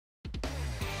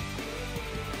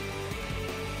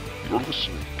You're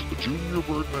listening to the Junior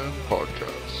Birdman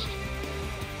Podcast.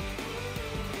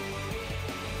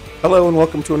 Hello and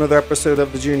welcome to another episode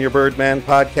of the Junior Birdman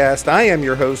Podcast. I am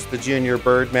your host, the Junior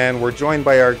Birdman. We're joined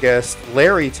by our guest,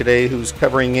 Larry, today, who's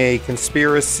covering a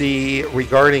conspiracy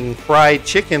regarding fried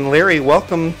chicken. Larry,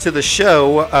 welcome to the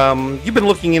show. You've been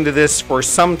looking into this for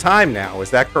some time now,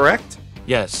 is that correct?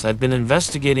 Yes, I've been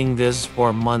investigating this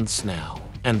for months now.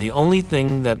 And the only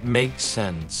thing that makes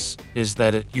sense is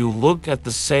that if you look at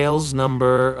the sales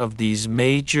number of these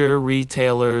major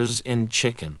retailers in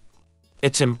chicken,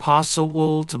 it's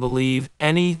impossible to believe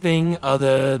anything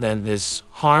other than this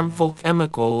harmful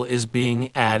chemical is being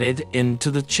added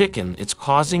into the chicken. It's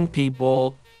causing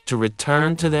people to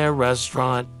return to their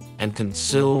restaurant and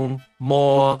consume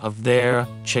more of their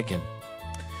chicken.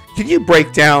 Can you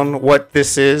break down what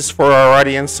this is for our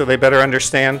audience so they better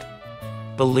understand?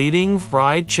 The leading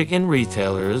fried chicken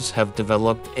retailers have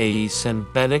developed a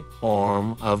synthetic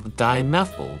form of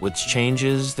dimethyl, which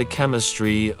changes the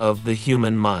chemistry of the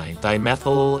human mind.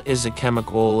 Dimethyl is a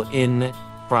chemical in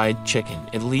fried chicken.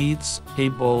 It leads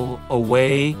people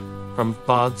away from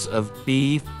thoughts of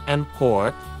beef and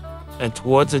pork and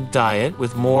towards a diet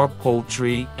with more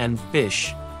poultry and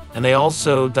fish. And they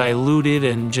also diluted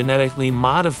and genetically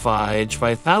modified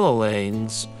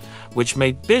triphthalalanes, which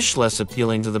made fish less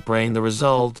appealing to the brain. The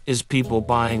result is people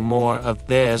buying more of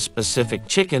their specific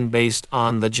chicken based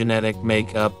on the genetic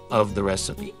makeup of the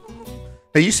recipe.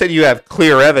 Now, you said you have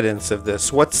clear evidence of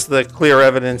this. What's the clear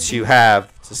evidence you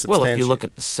have to substantiate? Well, if you look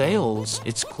at the sales,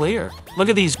 it's clear. Look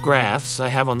at these graphs I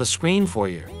have on the screen for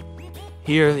you.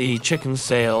 Here are the chicken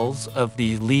sales of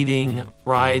the leading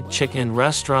fried chicken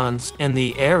restaurants in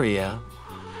the area.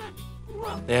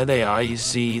 There they are, you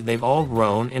see, they've all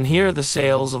grown. And here are the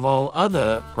sales of all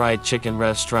other fried chicken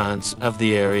restaurants of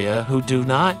the area who do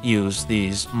not use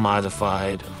these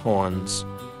modified forms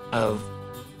of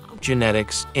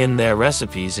genetics in their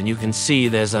recipes. And you can see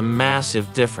there's a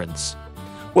massive difference.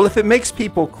 Well, if it makes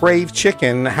people crave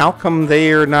chicken, how come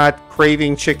they're not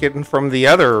craving chicken from the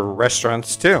other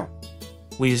restaurants too?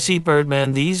 Well, you see,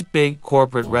 Birdman, these big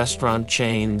corporate restaurant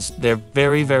chains, they're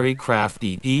very, very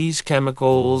crafty. These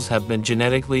chemicals have been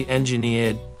genetically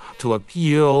engineered to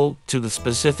appeal to the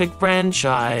specific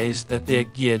franchise that they're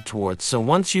geared towards. So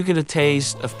once you get a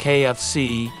taste of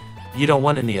KFC, you don't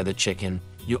want any other chicken.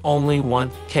 You only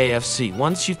want KFC.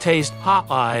 Once you taste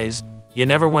Popeyes, you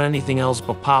never want anything else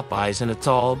but Popeyes, and it's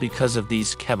all because of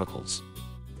these chemicals.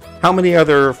 How many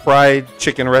other fried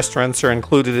chicken restaurants are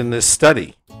included in this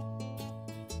study?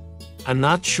 I'm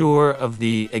not sure of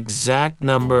the exact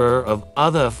number of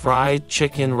other fried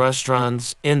chicken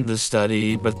restaurants in the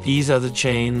study, but these other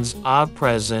chains are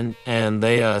present, and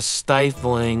they are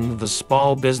stifling the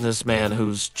small businessman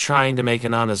who's trying to make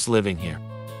an honest living here.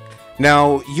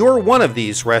 Now, you're one of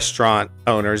these restaurant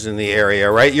owners in the area,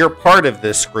 right? You're part of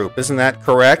this group, isn't that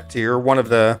correct? You're one of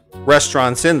the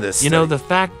restaurants in this You know, the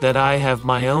fact that I have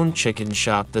my own chicken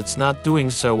shop that's not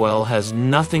doing so well has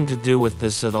nothing to do with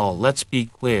this at all. Let's be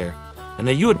clear. And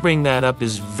that you would bring that up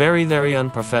is very, very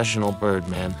unprofessional,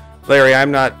 Birdman. Larry, I'm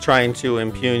not trying to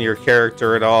impugn your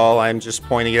character at all. I'm just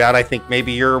pointing it out. I think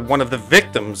maybe you're one of the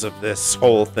victims of this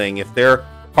whole thing. If they're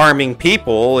harming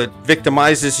people, it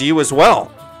victimizes you as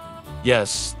well.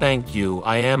 Yes, thank you.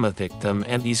 I am a victim,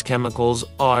 and these chemicals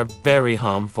are very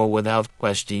harmful without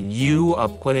question. You are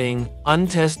putting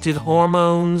untested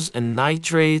hormones and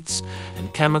nitrates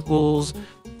and chemicals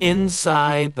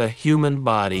inside the human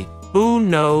body. Who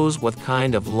knows what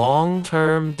kind of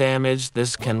long-term damage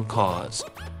this can cause?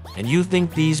 And you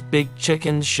think these big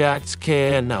chicken shacks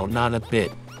care? No, not a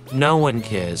bit. No one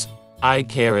cares. I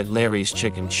care at Larry's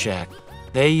Chicken Shack.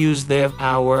 They use their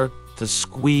power to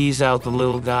squeeze out the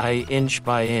little guy inch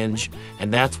by inch,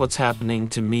 and that's what's happening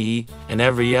to me and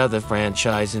every other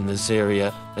franchise in this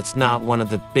area that's not one of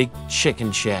the big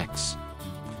chicken shacks.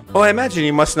 Well, I imagine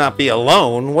you must not be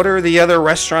alone. What are the other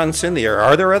restaurants in the area?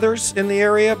 Are there others in the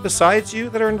area besides you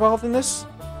that are involved in this?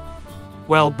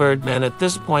 Well, Birdman, at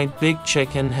this point, Big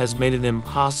Chicken has made it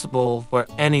impossible for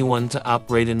anyone to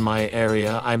operate in my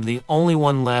area. I'm the only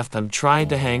one left. I'm trying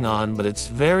to hang on, but it's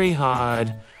very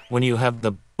hard when you have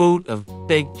the boot of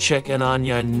Big Chicken on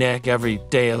your neck every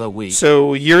day of the week.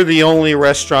 So you're the only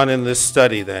restaurant in this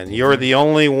study then? You're the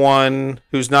only one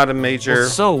who's not a major... Well,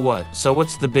 so what? So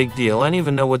what's the big deal? I don't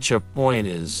even know what your point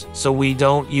is. So we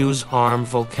don't use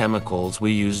harmful chemicals.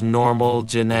 We use normal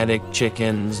genetic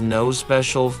chickens, no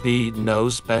special feed, no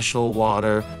special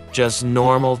water, just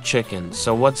normal chickens.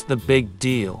 So what's the big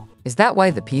deal? Is that why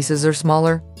the pieces are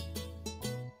smaller?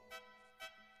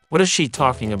 What is she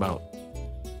talking about?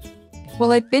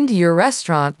 Well, I've been to your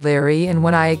restaurant, Larry, and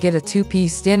when I get a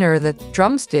two-piece dinner, the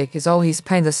drumstick is always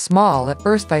kind of small. At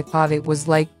first, I thought it was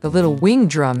like the little wing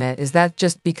drumette. Is that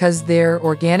just because they're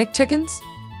organic chickens?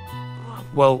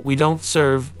 Well, we don't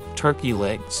serve turkey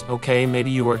legs, okay?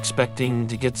 Maybe you were expecting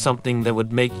to get something that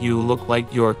would make you look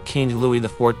like you're King Louis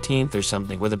XIV or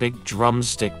something with a big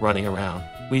drumstick running around.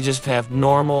 We just have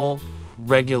normal,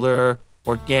 regular,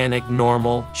 organic,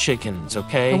 normal chickens,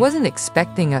 okay? I wasn't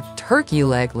expecting a turkey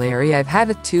leg, Larry. I've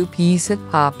had a two-piece at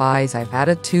Popeyes. I've had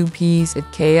a two-piece at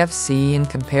KFC, and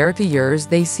compared to yours,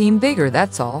 they seem bigger,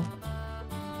 that's all.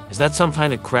 Is that some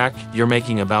kind of crack you're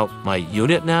making about my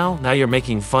unit now? Now you're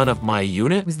making fun of my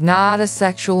unit? It was not a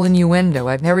sexual innuendo.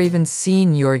 I've never even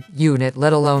seen your unit,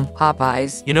 let alone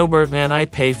Popeyes. You know, Birdman, I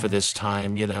pay for this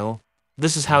time, you know?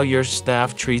 This is how your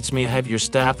staff treats me. I have your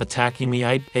staff attacking me.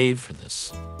 I paid for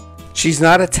this. She's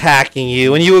not attacking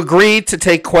you, and you agreed to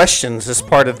take questions as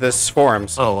part of this forum.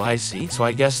 Oh, I see. So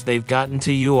I guess they've gotten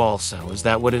to you also. Is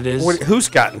that what it is? Who's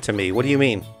gotten to me? What do you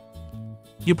mean?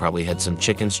 You probably had some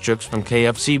chicken strips from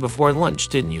KFC before lunch,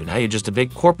 didn't you? Now you're just a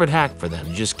big corporate hack for them.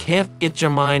 You just can't get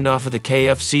your mind off of the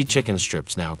KFC chicken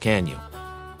strips now, can you?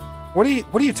 What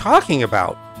are you talking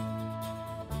about?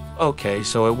 Okay,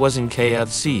 so it wasn't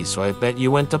KFC, so I bet you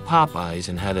went to Popeyes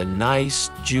and had a nice,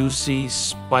 juicy,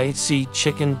 spicy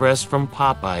chicken breast from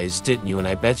Popeyes, didn't you? And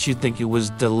I bet you think it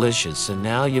was delicious. And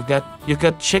now you've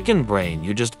got chicken brain.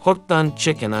 You're just hooked on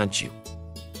chicken, aren't you?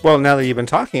 Well, now that you've been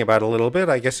talking about it a little bit,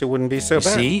 I guess it wouldn't be so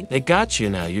bad. See? They got you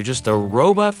now. You're just a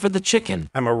robot for the chicken.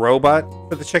 I'm a robot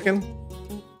for the chicken?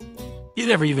 You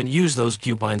never even used those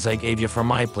coupons I gave you for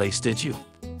my place, did you?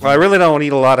 Well, I really don't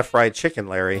eat a lot of fried chicken,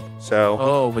 Larry, so...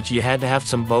 Oh, but you had to have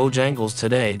some Bojangles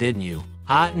today, didn't you?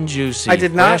 Hot and juicy, I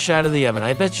did not... fresh out of the oven.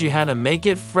 I bet you had to make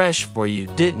it fresh for you,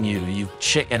 didn't you, you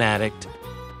chicken addict?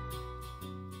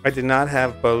 I did not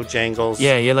have Bojangles.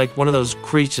 Yeah, you're like one of those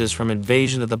creatures from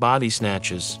Invasion of the Body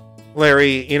Snatchers.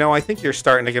 Larry, you know, I think you're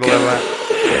starting to get a little...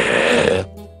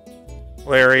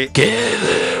 Larry...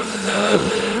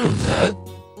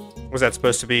 Was that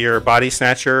supposed to be your body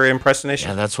snatcher impersonation?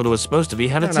 Yeah, that's what it was supposed to be.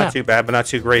 How did Not too bad, but not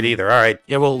too great either. All right.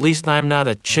 Yeah, well, at least I'm not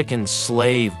a chicken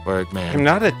slave, Birdman. I'm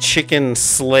not a chicken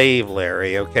slave,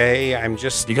 Larry, okay? I'm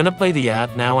just... You gonna play the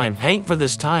ad now? I'm paying for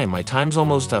this time. My time's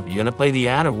almost up. You gonna play the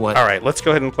ad or what? All right, let's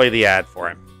go ahead and play the ad for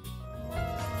him.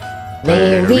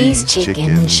 Larry's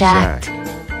Chicken Shack.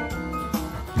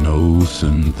 No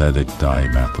synthetic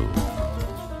dimethyl.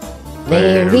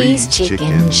 Larry's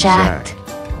Chicken Shack.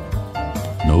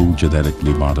 No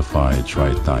genetically modified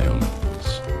trithioneins.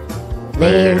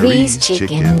 Larry's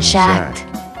Chicken Shack.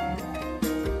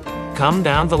 Come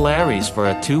down to Larry's for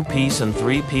a 2-piece and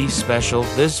 3-piece special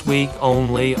this week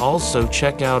only. Also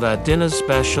check out our dinner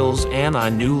specials and our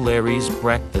new Larry's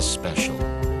breakfast special.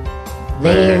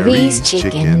 Larry's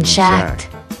Chicken Shack.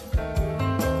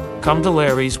 Come to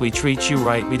Larry's, we treat you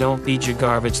right. We don't feed you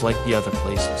garbage like the other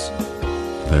places.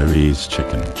 Larry's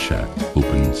Chicken Shack,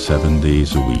 open 7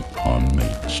 days a week on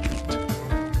Main Street.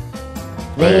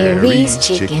 Larry's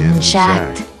Chicken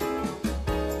Shack.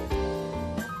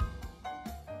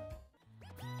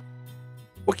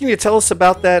 What can you tell us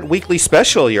about that weekly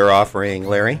special you're offering,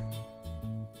 Larry?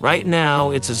 Right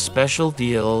now, it's a special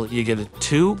deal. You get a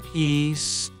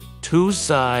 2-piece, 2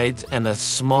 sides, and a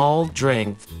small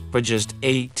drink for just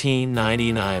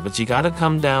 $18.99. But you gotta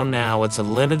come down now. It's a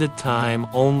limited time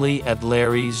only at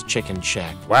Larry's Chicken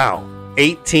Shack. Wow.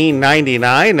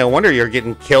 $18.99? No wonder you're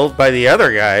getting killed by the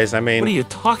other guys. I mean... What are you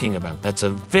talking about? That's a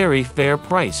very fair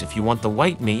price. If you want the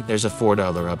white meat, there's a $4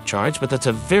 upcharge, but that's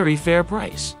a very fair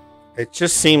price. It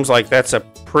just seems like that's a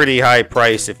pretty high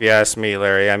price if you ask me,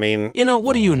 Larry. I mean... You know,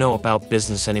 what do you know about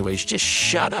business anyways? Just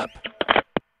shut up.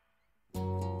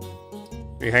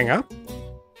 You hang up?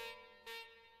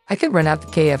 I could run out to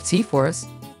KFC for us.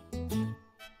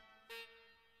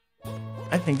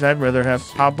 I think I'd rather have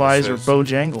Popeyes or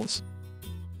Bojangles.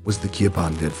 Was the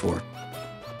coupon good for?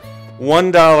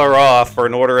 $1 off for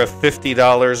an order of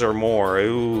 $50 or more.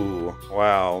 Ooh,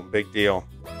 wow, big deal.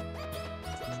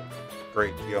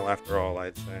 Great deal after all,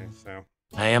 I'd say. So.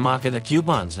 Now you market the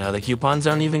coupons. Now the coupons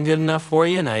aren't even good enough for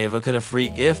you. Now you look at a free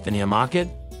gift and you mock it.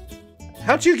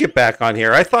 How'd you get back on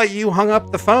here? I thought you hung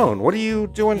up the phone. What are you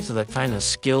doing? These are the kind of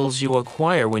skills you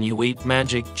acquire when you eat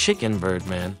magic chicken,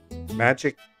 Birdman.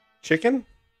 Magic chicken?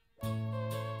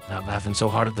 Not laughing so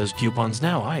hard at those coupons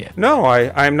now, are you? No,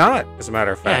 I'm not, as a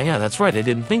matter of fact. Yeah, that's right. I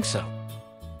didn't think so.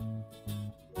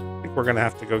 I think we're going to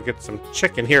have to go get some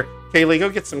chicken here. Kaylee, go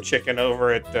get some chicken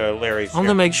over at Larry's. I'm going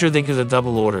to make sure they get a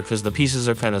double order because the pieces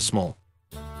are kind of small.